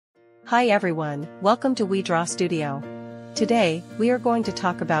Hi everyone, welcome to WeDraw Studio. Today, we are going to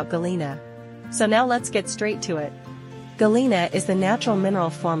talk about galena. So now let's get straight to it. Galena is the natural mineral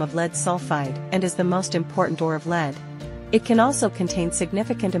form of lead sulfide and is the most important ore of lead. It can also contain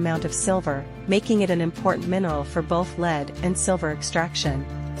significant amount of silver, making it an important mineral for both lead and silver extraction.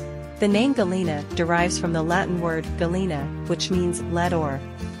 The name galena derives from the Latin word galena, which means lead ore.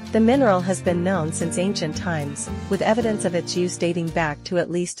 The mineral has been known since ancient times, with evidence of its use dating back to at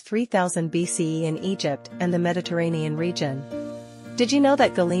least 3000 BCE in Egypt and the Mediterranean region. Did you know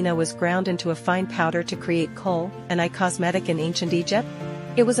that galena was ground into a fine powder to create kohl, an eye cosmetic in ancient Egypt?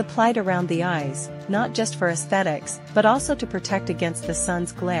 It was applied around the eyes, not just for aesthetics, but also to protect against the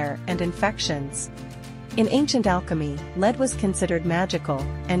sun's glare and infections. In ancient alchemy, lead was considered magical,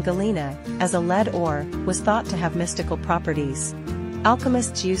 and galena, as a lead ore, was thought to have mystical properties.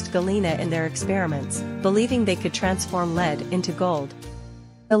 Alchemists used galena in their experiments, believing they could transform lead into gold.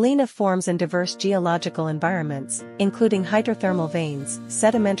 Galena forms in diverse geological environments, including hydrothermal veins,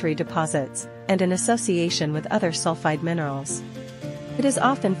 sedimentary deposits, and in association with other sulfide minerals. It is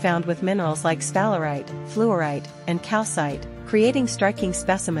often found with minerals like sphalerite, fluorite, and calcite, creating striking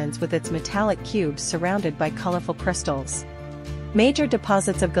specimens with its metallic cubes surrounded by colorful crystals. Major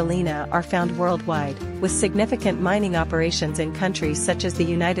deposits of galena are found worldwide, with significant mining operations in countries such as the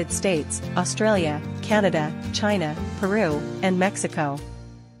United States, Australia, Canada, China, Peru, and Mexico.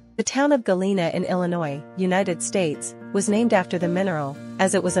 The town of Galena in Illinois, United States, was named after the mineral,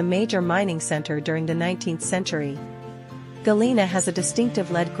 as it was a major mining center during the 19th century. Galena has a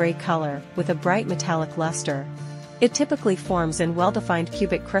distinctive lead-gray color, with a bright metallic luster. It typically forms in well-defined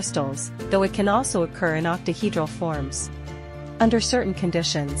cubic crystals, though it can also occur in octahedral forms. Under certain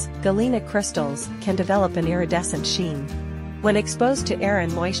conditions, galena crystals can develop an iridescent sheen. When exposed to air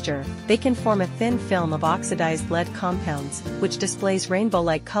and moisture, they can form a thin film of oxidized lead compounds, which displays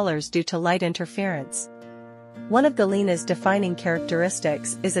rainbow-like colors due to light interference. One of galena's defining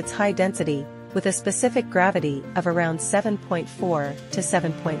characteristics is its high density, with a specific gravity of around 7.4 to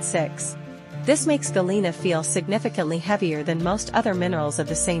 7.6. This makes galena feel significantly heavier than most other minerals of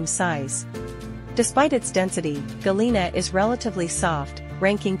the same size. Despite its density, galena is relatively soft,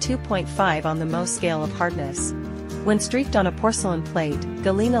 ranking 2.5 on the Mohs scale of hardness. When streaked on a porcelain plate,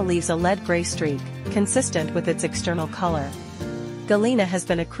 galena leaves a lead-gray streak, consistent with its external color. Galena has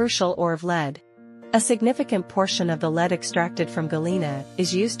been a crucial ore of lead. A significant portion of the lead extracted from galena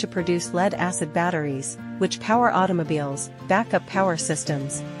is used to produce lead-acid batteries, which power automobiles, backup power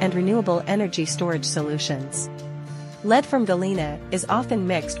systems, and renewable energy storage solutions. Lead from galena is often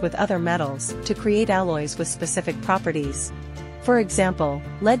mixed with other metals to create alloys with specific properties. For example,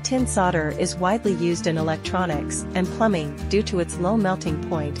 lead tin solder is widely used in electronics and plumbing due to its low melting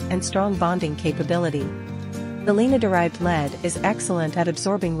point and strong bonding capability. Galena-derived lead is excellent at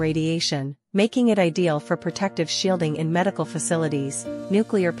absorbing radiation, making it ideal for protective shielding in medical facilities,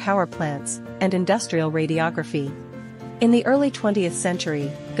 nuclear power plants, and industrial radiography. In the early 20th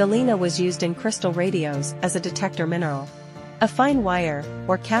century, galena was used in crystal radios as a detector mineral. A fine wire,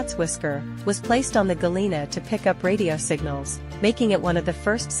 or cat's whisker, was placed on the galena to pick up radio signals, making it one of the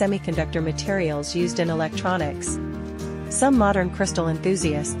first semiconductor materials used in electronics. Some modern crystal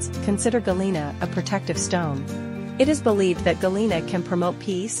enthusiasts consider galena a protective stone. It is believed that galena can promote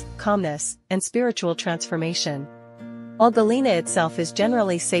peace, calmness, and spiritual transformation. While galena itself is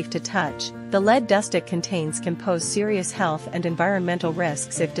generally safe to touch, the lead dust it contains can pose serious health and environmental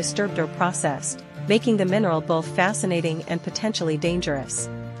risks if disturbed or processed, making the mineral both fascinating and potentially dangerous.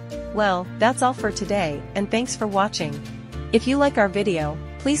 Well, that's all for today, and thanks for watching. If you like our video,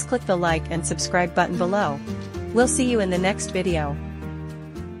 please click the like and subscribe button below. We'll see you in the next video.